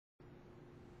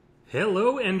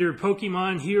Hello, Ender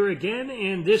Pokemon here again,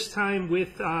 and this time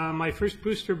with my first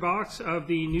booster box of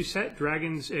the new set,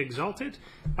 Dragons Exalted.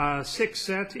 6th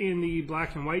set in the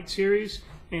black and white series,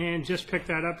 and just picked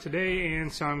that up today,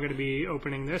 and so I'm going to be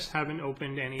opening this. Haven't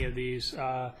opened any of these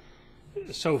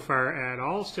so far at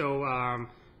all, so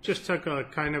just took a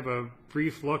kind of a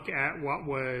brief look at what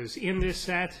was in this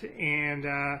set, and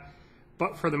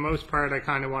but for the most part I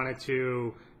kind of wanted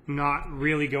to not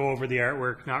really go over the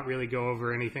artwork, not really go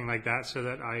over anything like that, so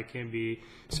that I can be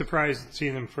surprised to see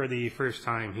them for the first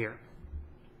time here.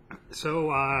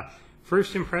 So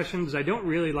first impressions, I don't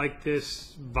really like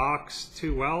this box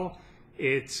too well.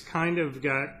 It's kind of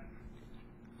got,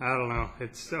 I don't know,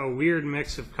 it's a weird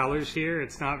mix of colors here.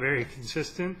 It's not very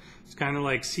consistent. It's kind of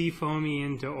like sea foamy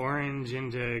into orange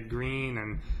into green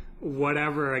and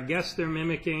whatever. I guess they're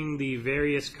mimicking the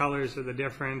various colors of the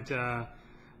different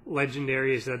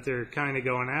legendaries that they're kind of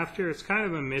going after. It's kind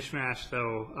of a mishmash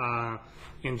though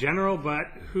in general, but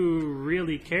who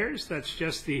really cares? That's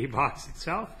just the box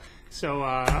itself. So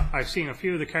I've seen a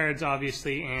few of the cards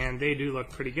obviously, and they do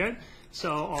look pretty good,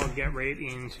 so I'll get right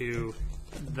into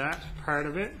that part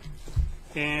of it.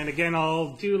 And again,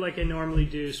 I'll do like I normally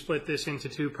do, split this into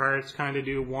two parts, kind of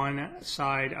do one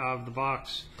side of the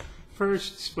box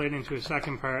first, split into a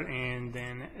second part, and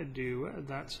then do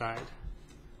that side.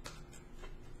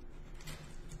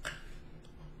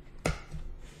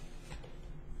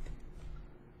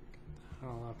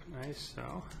 All up nice,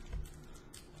 so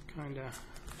kind of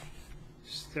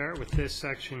start with this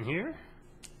section here.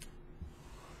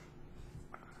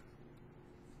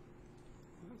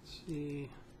 Let's see,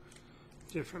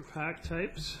 different pack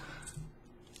types.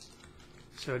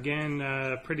 So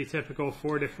again, pretty typical,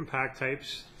 4 different pack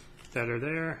types that are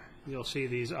there. You'll see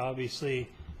these obviously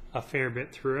a fair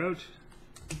bit throughout,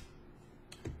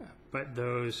 but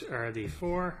those are the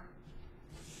 4.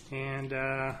 And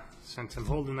since I'm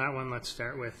holding that one, let's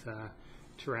start with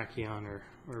Terrakion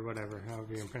or whatever,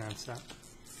 however you pronounce that.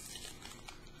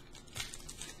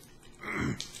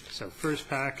 So first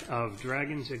pack of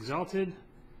Dragons Exalted,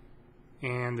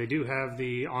 and they do have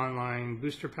the online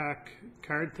booster pack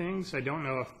card things. I don't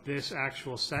know if this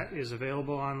actual set is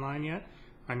available online yet.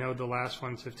 I know the last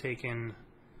ones have taken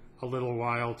a little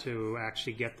while to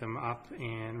actually get them up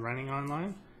and running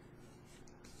online.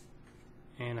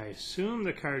 And I assume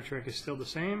the card trick is still the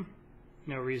same.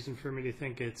 No reason for me to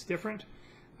think it's different.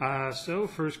 So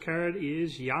first card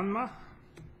is Yanma,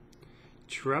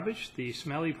 Trubbish, the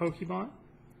smelly Pokemon,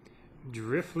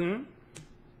 Drifloon,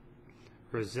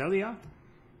 Roselia,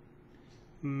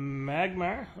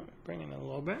 Magmar, bring it in a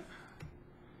little bit,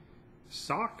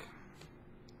 Sock,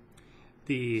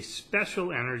 the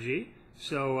special energy.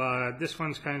 So this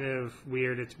one's kind of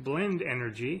weird. It's blend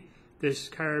energy. This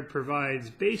card provides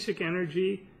basic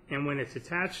energy, and when it's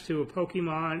attached to a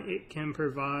Pokemon, it can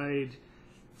provide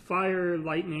fire,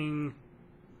 lightning,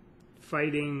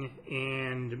 fighting,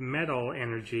 and metal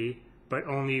energy, but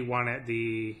only one at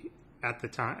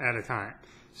a time.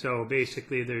 So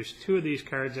basically, there's 2 of these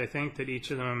cards, I think, that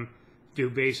each of them do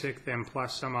basic, then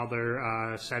plus some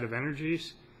other set of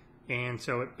energies, and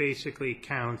so it basically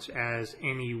counts as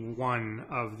any one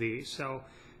of these. So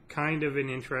kind of an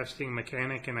interesting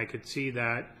mechanic, and I could see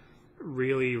that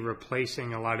really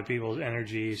replacing a lot of people's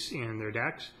energies in their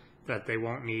decks, that they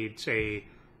won't need, say,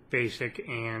 basic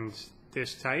and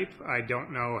this type. I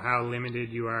don't know how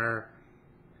limited you are,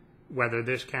 whether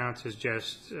this counts as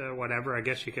just whatever. I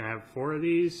guess you can have 4 of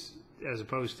these as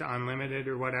opposed to unlimited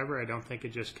or whatever. I don't think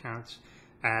it just counts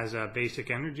as a basic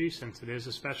energy since it is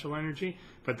a special energy,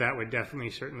 but that would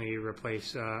definitely certainly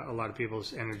replace a lot of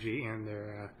people's energy in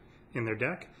their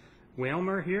deck.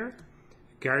 Wailmer here.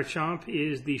 Garchomp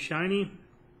is the shiny,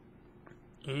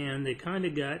 and they kind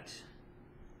of got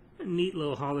a neat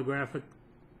little holographic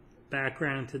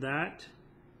background to that,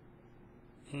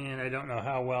 and I don't know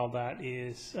how well that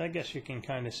is. I guess you can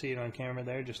kind of see it on camera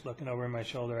there, just looking over my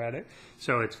shoulder at it.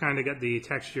 So it's kind of got the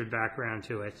textured background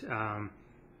to it,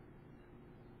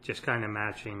 just kind of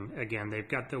matching. Again, they've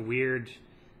got the weird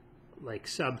like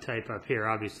subtype up here,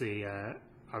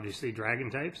 obviously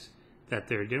dragon types that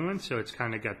they're doing, so it's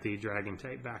kind of got the dragon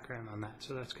type background on that,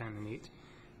 so that's kind of neat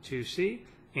to see.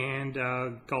 And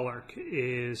Golurk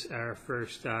is our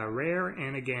first rare,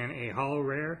 and again a holo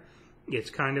rare. It's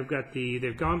kind of got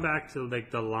they've gone back to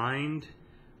like the lined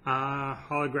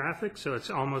holographic, so it's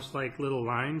almost like little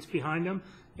lines behind him,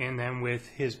 and then with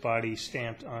his body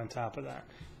stamped on top of that.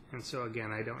 And so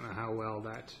again, I don't know how well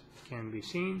that can be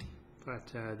seen, but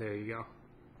there you go.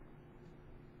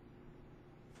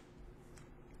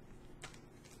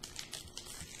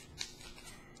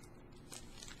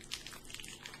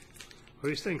 I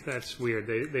always think that's weird.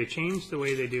 They change the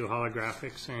way they do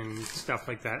holographics and stuff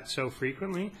like that so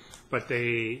frequently, but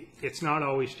it's not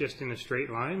always just in a straight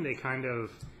line. They kind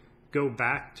of go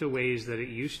back to ways that it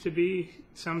used to be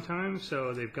sometimes.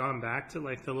 So they've gone back to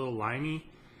like the little liney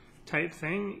type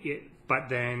thing, but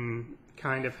then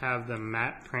kind of have the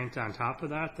matte print on top of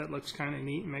that looks kind of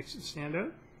neat and makes it stand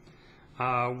out.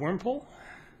 Wurmple,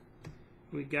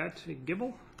 we got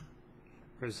Gibble,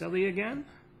 Roselli again,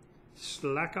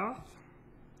 Slackoff,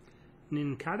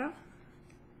 Nincada,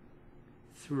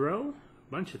 Throw,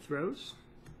 a bunch of throws,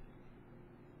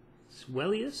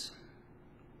 Swellius.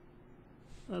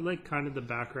 I like kind of the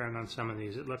background on some of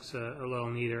these. It looks a little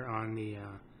neater on the,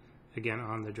 again,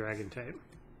 on the dragon type.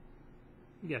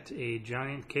 You got a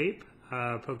Giant Cape.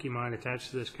 Pokemon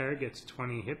attached to this card gets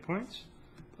 20 hit points,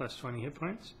 plus 20 hit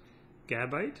points.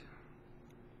 Gabite.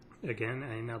 Again,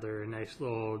 another nice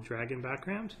little dragon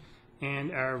background.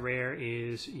 And our rare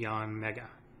is Yon Mega.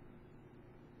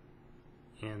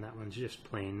 And that one's just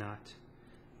plain,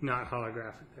 not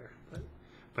holographic there,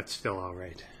 but still all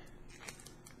right.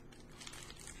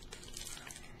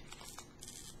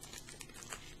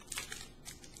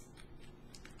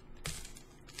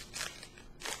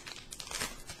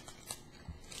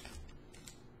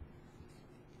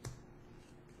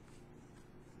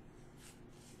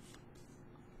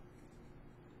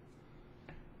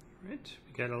 Right,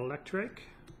 we got Electric,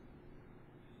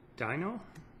 Dino,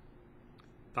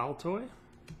 Baltoy,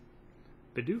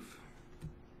 Bidoof,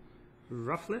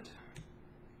 Rufflet,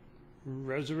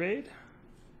 Roserade,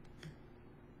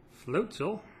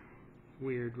 Floatzel,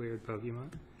 weird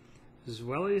Pokemon,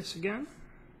 Swellius again,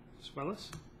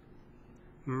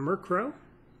 Murkrow,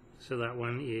 so that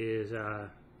one is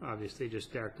obviously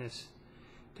just darkness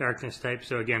type,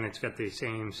 so again it's got the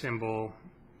same symbol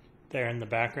there in the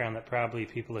background that probably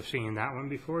people have seen that one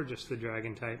before, just the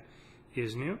dragon type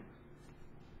is new.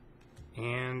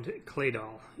 And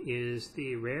Claydol is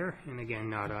the rare, and again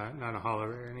not a holo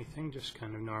rare or anything, just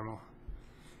kind of normal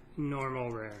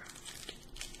rare.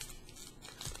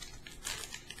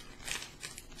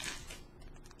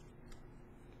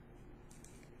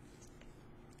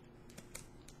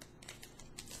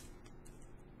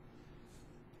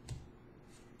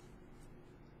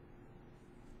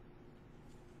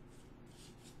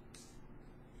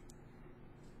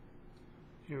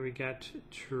 Here we got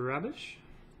Trubbish,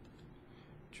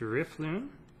 Drifloon,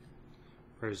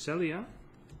 Roselia,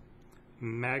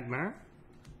 Magmar,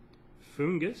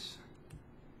 Fungus,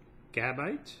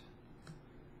 Gabite,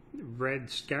 Red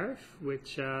Scarf,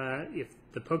 which if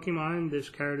the Pokemon this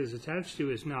card is attached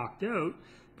to is knocked out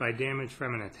by damage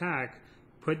from an attack,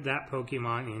 put that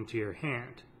Pokemon into your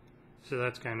hand. So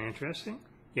that's kind of interesting.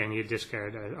 Yeah, and you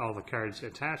discard all the cards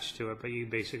attached to it, but you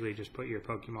basically just put your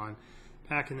Pokemon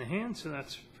back in the hand, so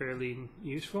that's fairly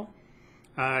useful.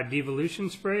 Devolution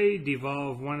Spray,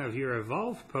 devolve one of your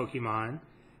evolved Pokemon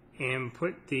and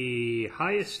put the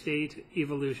highest state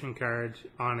evolution card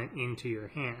on it into your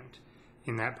hand,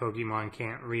 and that Pokemon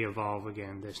can't re-evolve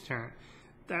again this turn.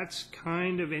 That's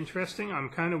kind of interesting. I'm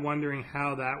kind of wondering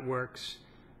how that works.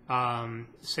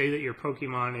 Say that your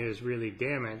Pokemon is really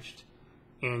damaged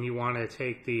and you want to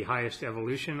take the highest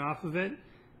evolution off of it.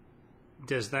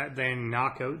 Does that then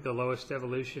knock out the lowest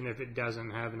evolution if it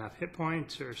doesn't have enough hit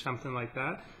points or something like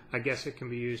that? I guess it can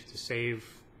be used to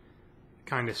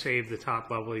kind of save the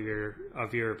top level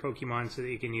of your Pokemon so that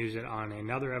you can use it on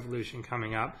another evolution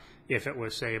coming up if it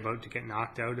was, say, about to get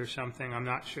knocked out or something. I'm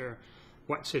not sure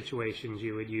what situations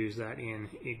you would use that in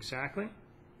exactly.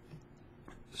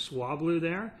 Swablu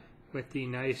there with the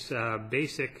nice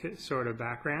basic sort of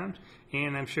background,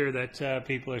 and I'm sure that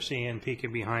people are seeing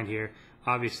peeking behind here.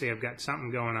 Obviously, I've got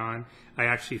something going on. I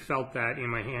actually felt that in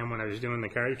my hand when I was doing the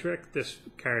card trick. This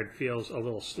card feels a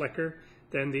little slicker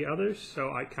than the others,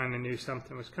 so I kind of knew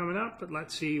something was coming up. But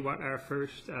let's see what our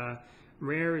first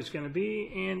rare is going to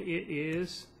be, and it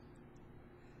is...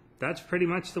 That's pretty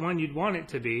much the one you'd want it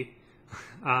to be,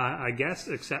 I guess,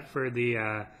 except for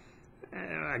the...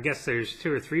 I guess there's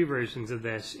 2 or 3 versions of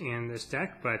this in this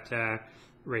deck, but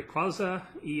Rayquaza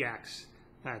EX.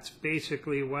 That's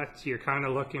basically what you're kind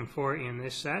of looking for in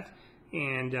this set,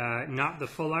 and not the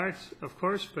full art, of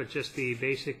course, but just the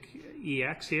basic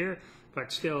EX here,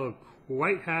 but still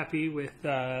quite happy with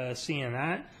seeing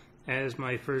that as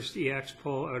my first EX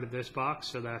pull out of this box,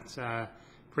 so that's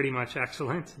pretty much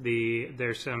excellent.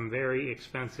 There's some very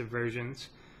expensive versions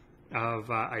of,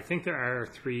 I think there are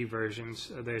 3 versions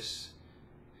of this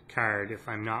card, if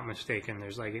I'm not mistaken.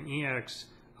 There's like an EX,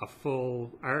 a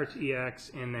full art EX,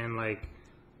 and then like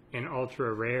an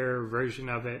ultra rare version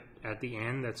of it at the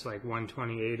end that's like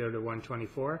 128 out of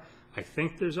 124. I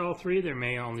think there's all three. There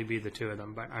may only be the two of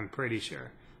them, but I'm pretty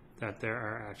sure that there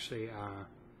are actually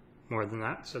more than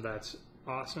that. So that's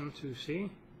awesome to see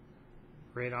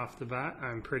right off the bat.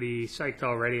 I'm pretty psyched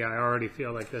already. I already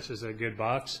feel like this is a good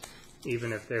box,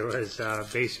 even if there was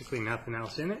basically nothing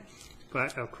else in it.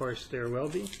 But of course there will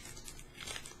be.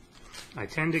 I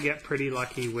tend to get pretty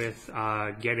lucky with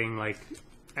getting like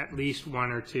at least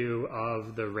one or two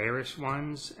of the rarest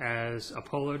ones as a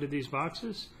pull out of these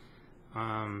boxes.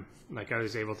 Like I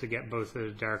was able to get both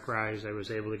of the Darkrai's, I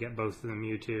was able to get both of the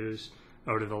Mewtwo's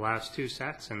out of the last two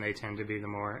sets, and they tend to be the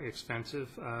more expensive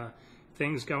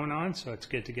things going on, so it's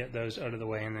good to get those out of the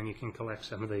way, and then you can collect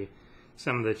some of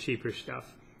the cheaper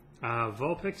stuff.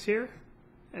 Vulpix here,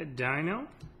 Dino,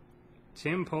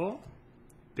 Timpole,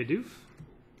 Bidoof,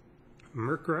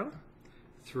 Murkrow,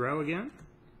 Throw again,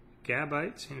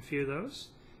 Gabites, and a few of those,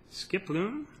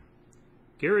 Skiploom,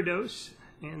 Gyarados,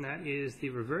 and that is the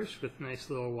reverse with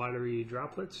nice little watery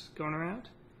droplets going around,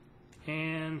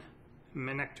 and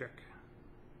Manectric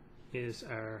is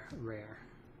our rare.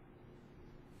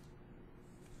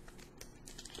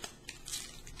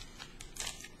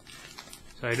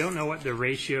 So I don't know what the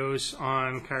ratios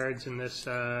on cards in this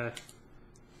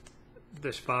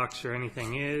this box or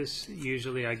anything is.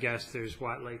 Usually I guess there's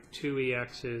what, like 2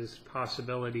 EXs,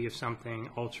 possibility of something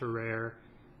ultra rare,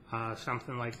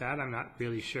 something like that. I'm not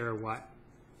really sure what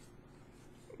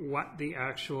the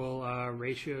actual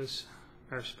ratios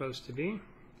are supposed to be,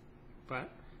 but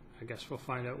I guess we'll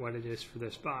find out what it is for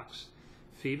this box.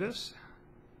 Phoebus,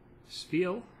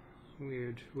 Speel,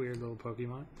 weird little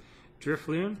Pokemon,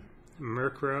 Drifloon,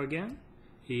 Murkrow again,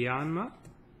 Yanma,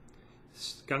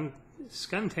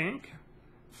 Skuntank,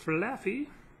 Flaffy,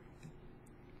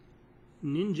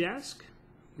 Ninjask,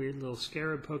 weird little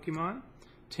scarab Pokemon,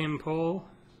 Timpole,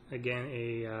 again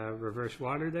a reverse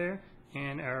water there,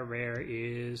 and our rare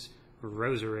is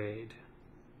Roserade.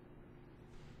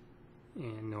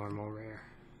 And normal rare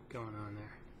going on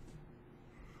there.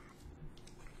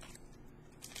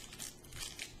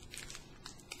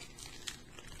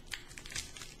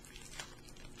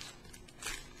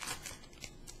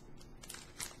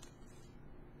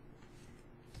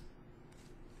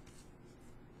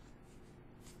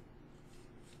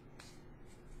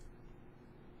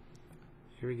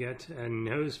 Here we get a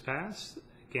Nose Pass.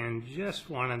 Again, just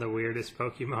one of the weirdest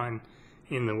Pokemon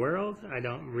in the world. I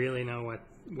don't really know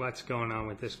what's going on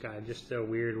with this guy. Just a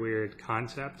weird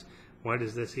concept. What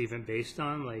is this even based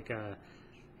on? Like a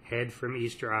head from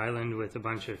Easter Island with a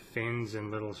bunch of fins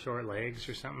and little short legs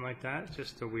or something like that.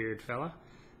 Just a weird fella.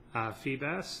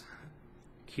 Feebas,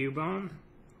 Cubone,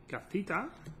 Gothita,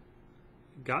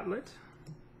 Gotlet,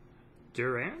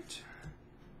 Durant,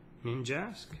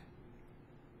 Ninjask,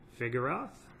 Vigoroth,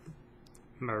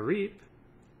 Mareep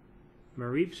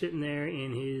sitting there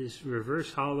in his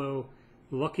reverse hollow,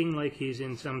 looking like he's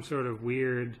in some sort of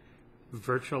weird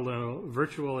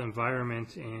virtual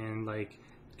environment and like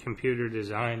computer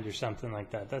designed or something like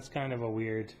that. That's kind of a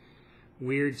weird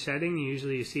setting.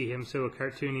 Usually you see him so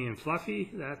cartoony and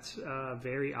fluffy. That's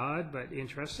very odd but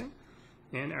interesting.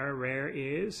 And our rare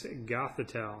is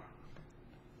Gothitelle.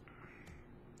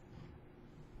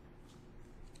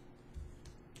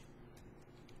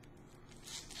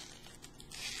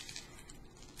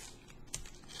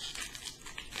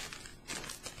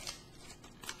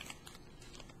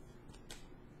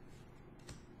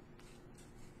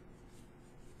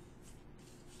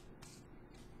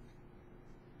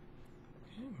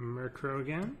 Murkrow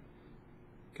again,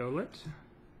 Golett,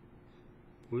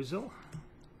 Woozle,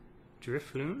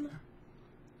 Drifloon,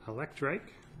 Electrike,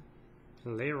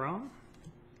 Lairon,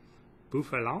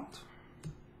 Bouffalant,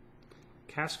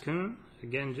 Cascoon,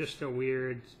 again just a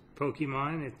weird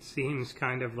Pokemon. It seems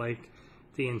kind of like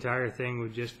the entire thing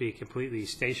would just be completely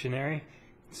stationary,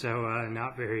 so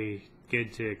not very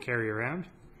good to carry around.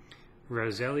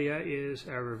 Roselia is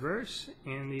a reverse,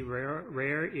 and the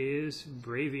rare is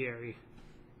Braviary.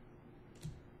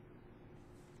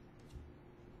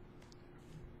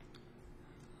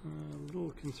 A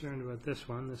little concerned about this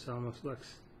one. This almost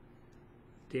looks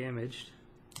damaged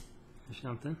or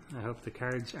something. I hope the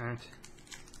cards aren't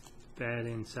bad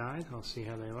inside. I'll see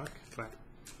how they look, but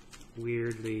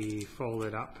weirdly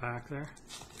folded up pack there.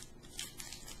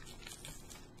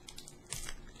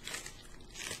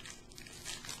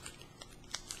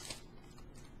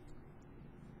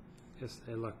 Guess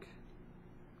they look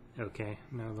okay.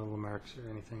 No little marks or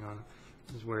anything on them.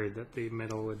 I was worried that the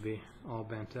middle would be all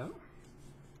bent out.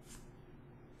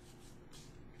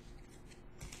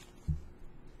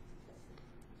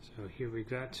 So here we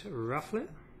got Rufflet,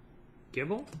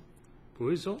 Gibble,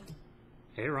 Buizel,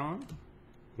 Aeron,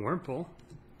 Wurmple,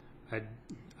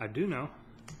 Arduino,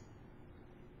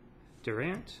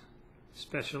 Durant,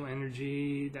 Special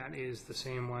Energy, that is the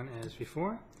same one as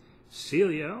before.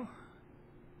 Celio,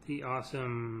 the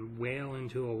awesome whale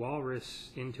into a walrus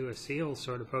into a seal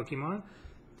sort of Pokemon,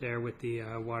 there with the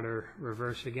water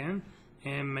reverse again.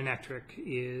 And Manectric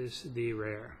is the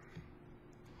rare.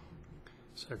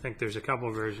 So I think there's a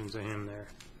couple versions of him there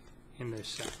in this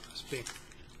set, must be.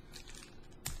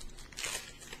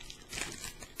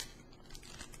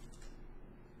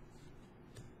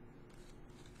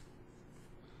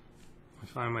 I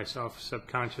find myself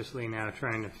subconsciously now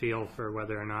trying to feel for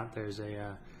whether or not there's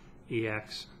a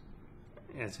EX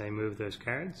as I move those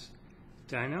cards.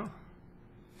 Dino,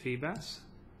 Feebas,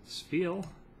 Spiel,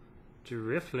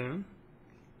 Drifloon.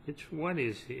 What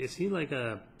is he? Is he like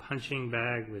a punching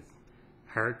bag with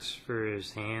hearts for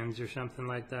his hands or something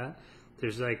like that?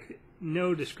 There's like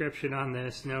no description on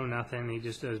this, no nothing. He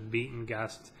just does beat and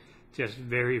gust. Just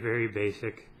very, very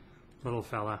basic little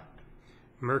fella.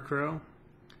 Murkrow,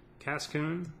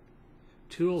 Cascoon,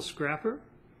 Tool Scrapper.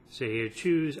 So you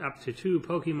choose up to 2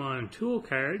 Pokemon tool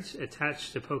cards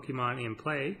attached to Pokemon in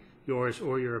play, yours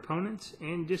or your opponent's,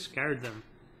 and discard them.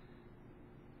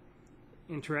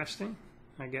 Interesting,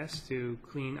 I guess, to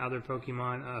clean other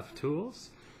Pokemon of tools.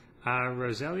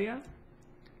 Roselia,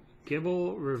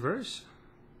 Gibble Reverse,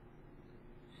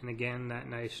 and again that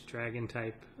nice dragon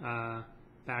type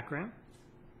background.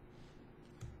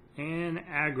 And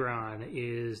Aggron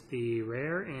is the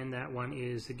rare, and that one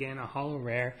is again a holo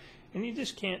rare, and you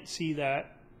just can't see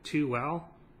that too well.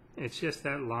 It's just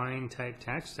that line type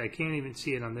text. I can't even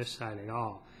see it on this side at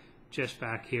all, just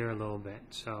back here a little bit.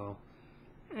 So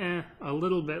a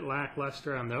little bit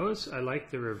lackluster on those. I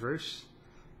like the reverse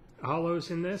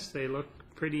holos in this. They look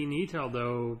pretty neat,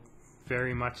 although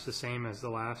very much the same as the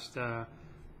last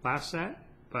set,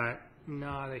 but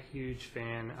not a huge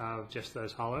fan of just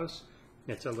those holos.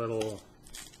 It's a little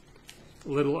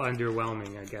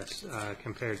underwhelming, I guess,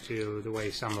 compared to the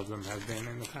way some of them have been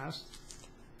in the past.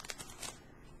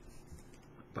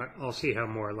 But I'll see how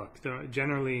more look.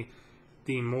 Generally,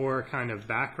 the more kind of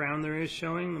background there is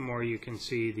showing, the more you can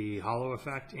see the holo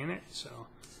effect in it. So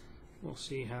we'll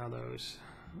see how those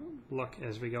look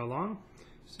as we go along.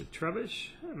 So Trubbish,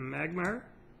 Magmar,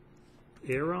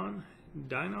 Aeron,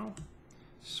 Dino,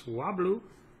 Swablu,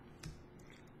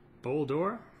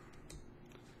 Boldor,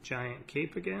 Giant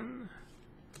Cape again,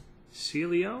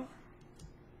 Celio,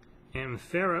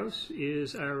 Ampharos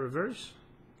is our reverse,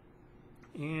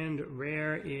 and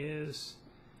rare is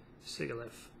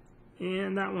Sigilyph.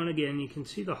 And that one again, you can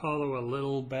see the holo a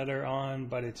little better on,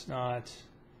 but it's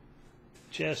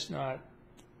just not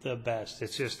the best.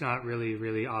 It's just not really,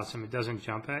 really awesome. It doesn't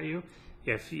jump at you.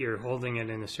 If you're holding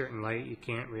it in a certain light, you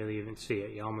can't really even see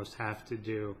it. You almost have to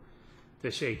do the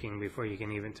shaking before you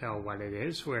can even tell what it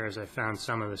is, whereas I found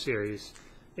some of the series,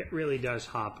 it really does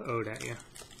hop out at you.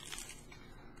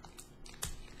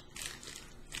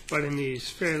 But in these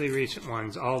fairly recent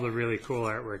ones, all the really cool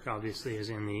artwork obviously is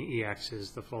in the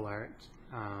EXs, the full art,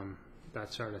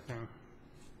 that sort of thing.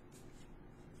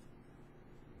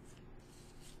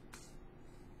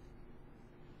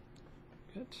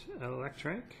 Good.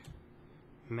 Electric,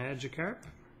 Magikarp,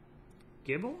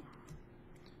 Gibble,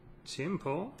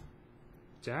 Tympole,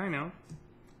 Dino,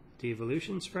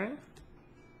 Devolution Spray,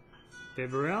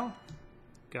 Bibarel,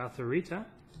 Gothorita,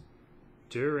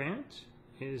 Durant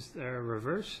is their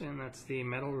reverse, and that's the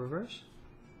metal reverse.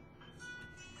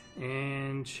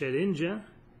 And Shedinja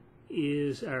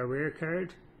is our rare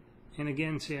card. And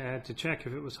again, see, I had to check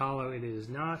if it was holo. It is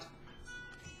not.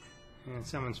 And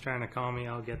someone's trying to call me.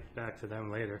 I'll get back to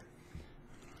them later.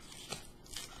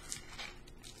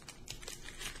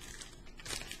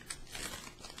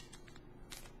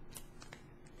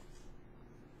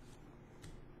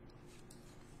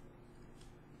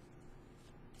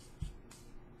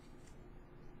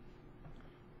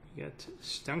 We got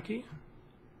Stunky,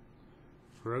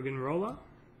 Roggenrola,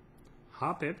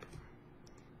 Hoppip,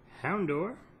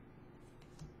 Houndour,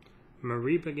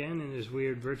 Mareep again in his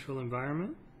weird virtual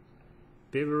environment,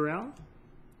 Bibarel,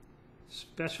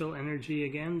 Special Energy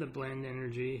again, the blend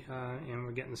energy, and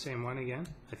we're getting the same one again.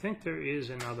 I think there is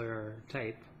another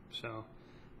type, so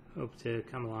hope to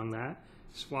come along that.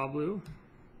 Swablu,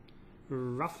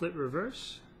 Rufflet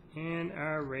Reverse, and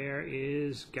our rare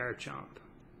is Garchomp.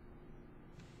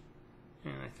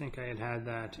 And I think I had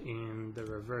that in the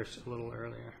reverse a little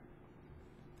earlier.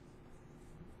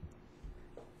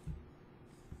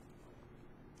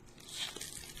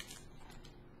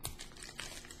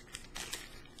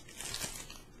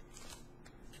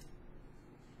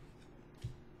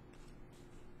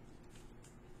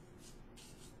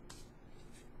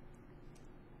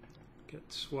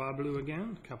 Swablu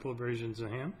again, a couple of versions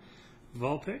of him.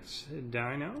 Vulpix,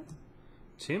 Dino,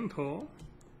 Timpole,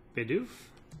 Bidoof,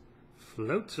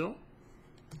 Floatzel,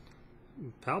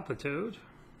 Palpitoad,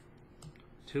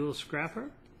 Tool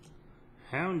Scrapper,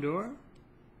 Houndour.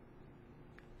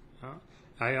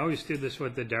 I always do this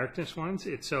with the darkness ones.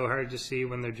 It's so hard to see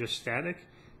when they're just static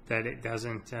that it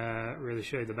doesn't really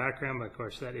show you the background, but of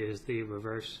course that is the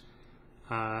reverse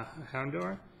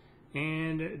Houndour.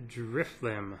 And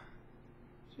Drifblim,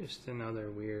 just another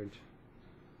weird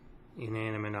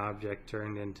inanimate object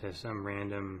turned into some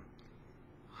random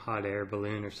hot air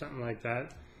balloon or something like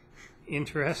that.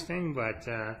 Interesting, but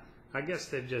I guess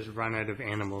they've just run out of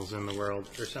animals in the world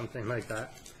or something like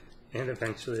that, and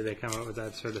eventually they come up with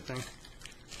that sort of thing.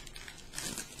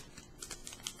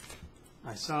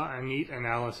 I saw a neat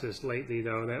analysis lately,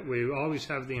 though, that we always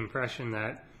have the impression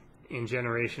that in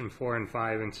Generation 4 and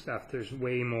 5 and stuff, there's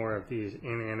way more of these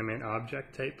inanimate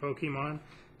object type Pokemon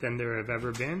than there have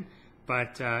ever been.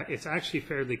 But it's actually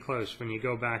fairly close when you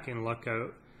go back and look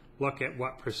at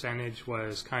what percentage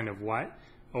was kind of what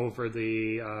over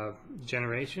the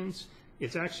generations.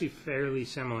 It's actually fairly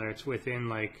similar. It's within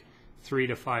like 3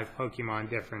 to 5 Pokemon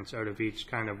difference out of each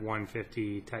kind of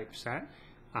 150 type set.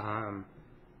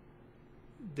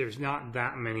 There's not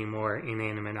that many more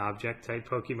inanimate object type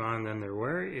Pokemon than there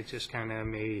were. It just kind of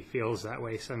maybe feels that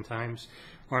way sometimes,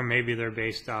 or maybe they're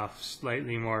based off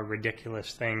slightly more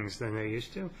ridiculous things than they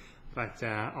used to, but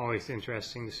always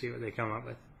interesting to see what they come up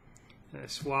with.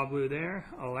 Swablu there,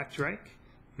 Electrike,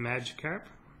 Magikarp,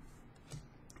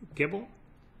 Gibble,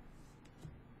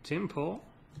 Timpole,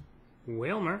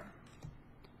 Wailmer,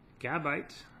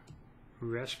 Gabite,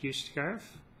 Rescue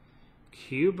Scarf,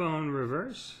 Cubone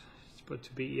Reverse, but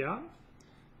to beat you up,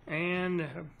 and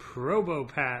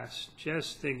Probopass,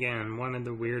 just again one of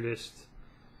the weirdest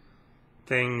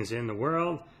things in the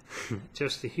world.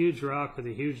 Just a huge rock with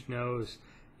a huge nose,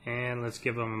 and let's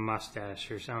give him a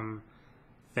mustache or something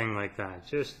like that.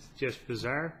 Just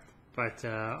bizarre, but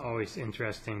always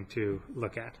interesting to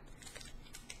look at.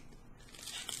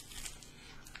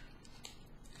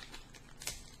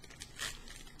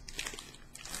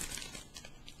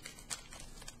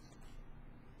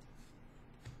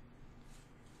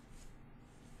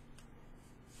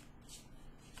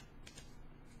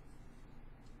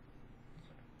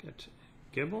 Got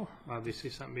Gibble, obviously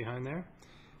something behind there.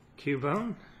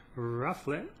 Cubone,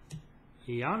 Rufflet,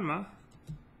 Yanma,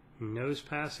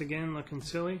 Nosepass again looking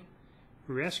silly,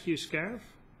 Rescue Scarf,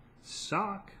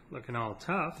 Sock looking all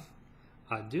tough,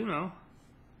 Arduino,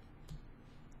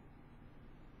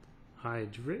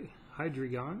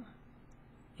 Hydreigon,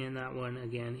 and that one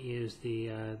again is the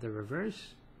reverse,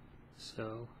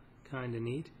 so kind of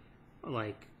neat.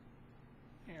 Like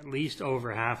at least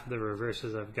over half of the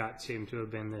reverses I've got seem to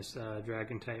have been this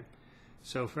dragon type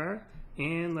so far.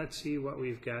 And let's see what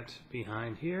we've got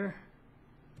behind here.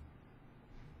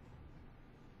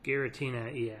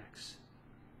 Giratina EX.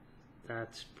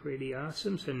 That's pretty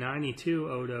awesome. So 92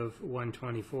 out of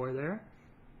 124 there.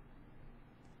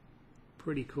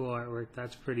 Pretty cool artwork.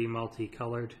 That's pretty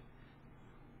multicolored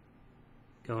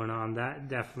going on. That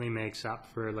definitely makes up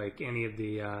for like any of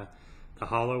the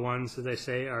hollow ones that they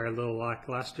say are a little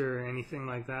lackluster or anything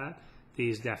like that.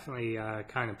 These definitely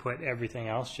kind of put everything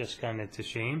else just kind of to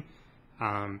shame.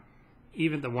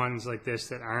 Even the ones like this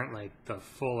that aren't like the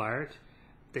full art,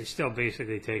 they still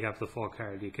basically take up the full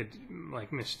card. You could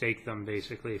like mistake them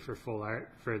basically for full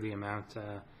art for the amount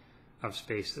of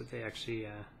space that they actually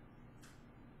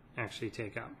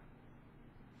take up.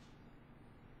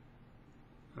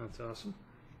 That's awesome.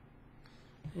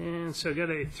 And so got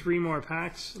 3 more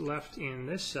packs left in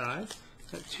this side.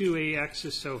 Got 2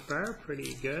 AXs so far,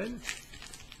 pretty good.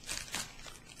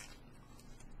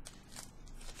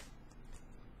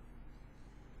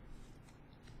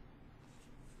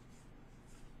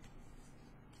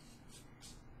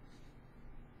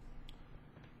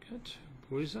 Got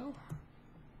Buizel,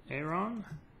 Aeron,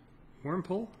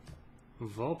 Wurmple,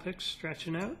 Vulpix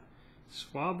stretching out,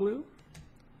 Swablu,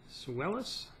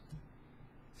 Swellis,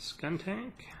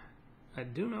 Skuntank,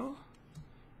 Arduino,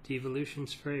 Devolution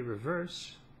Spray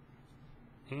Reverse,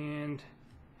 and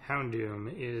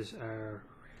Houndoom is our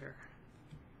rare.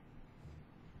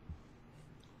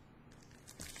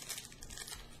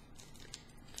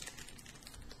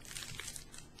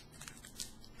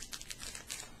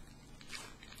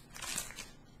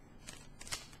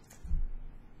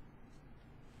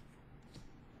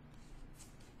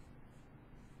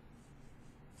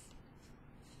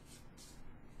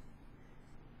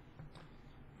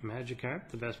 Magikarp,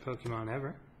 the best Pokemon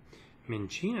ever.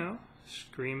 Minchino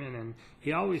screaming, and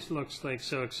he always looks like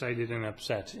so excited and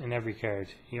upset in every card.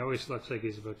 He always looks like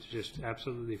he's about to just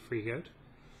absolutely freak out.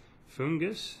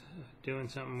 Fungus doing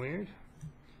something weird.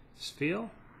 Spiel.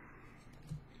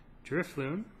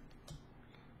 Drifloon.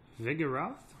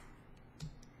 Vigoroth.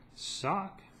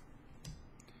 Sock.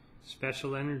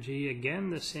 Special energy,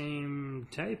 again the same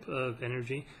type of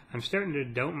energy. I'm starting to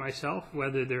doubt myself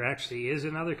whether there actually is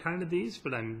another kind of these,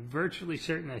 but I'm virtually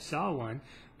certain I saw one.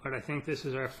 But I think this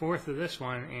is our fourth of this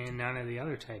one and none of the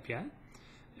other type yet.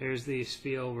 There's the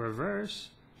Spiel Reverse,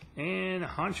 and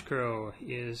Honchkrow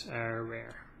is our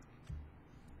rare.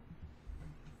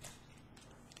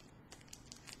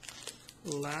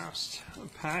 Last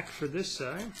pack for this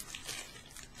side.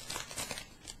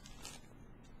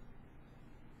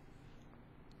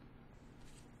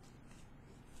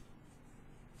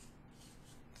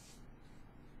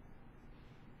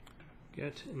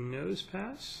 Get Nose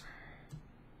Pass,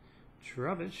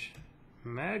 Trubbish,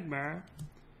 Magmar,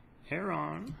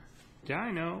 Aeron,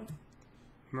 Dino,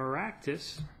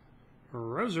 Maractus,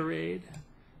 Roserade.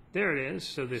 There it is.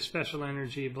 So the special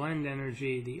energy, blend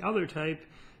energy, the other type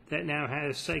that now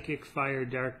has Psychic, Fire,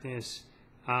 Darkness,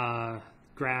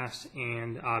 Grass,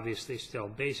 and obviously still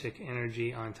basic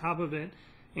energy on top of it.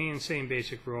 And same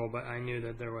basic roll, but I knew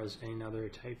that there was another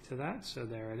type to that, so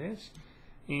there it is.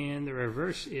 And the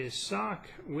reverse is Sock,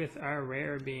 with our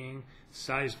rare being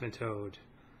Seismitoad.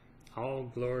 All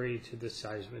glory to the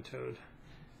Seismitoad.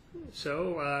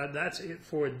 So that's it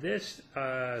for this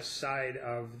side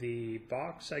of the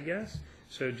box, I guess.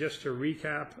 So just to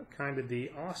recap kind of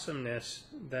the awesomeness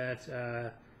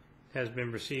that has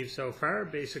been received so far,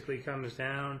 basically comes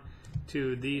down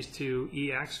to these two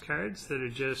EX cards that are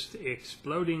just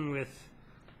exploding with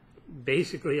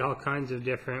basically all kinds of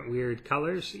different weird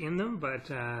colors in them, but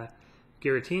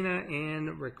Giratina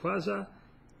and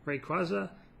Rayquaza,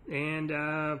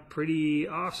 and pretty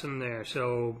awesome there.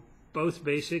 So both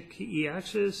basic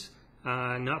EXs,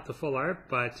 not the full art,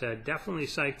 but definitely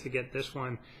psyched to get this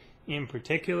one in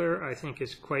particular. I think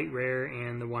it's quite rare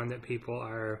and the one that people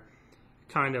are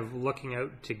kind of looking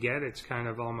out to get. It's kind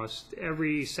of almost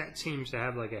every set seems to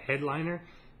have like a headliner,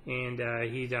 and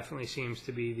he definitely seems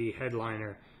to be the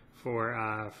headliner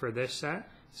for this set.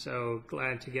 So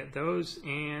glad to get those,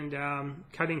 and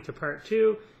cutting to part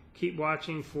 2. Keep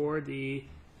watching for the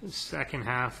second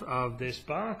half of this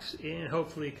box and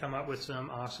hopefully come up with some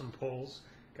awesome pulls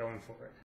going forward.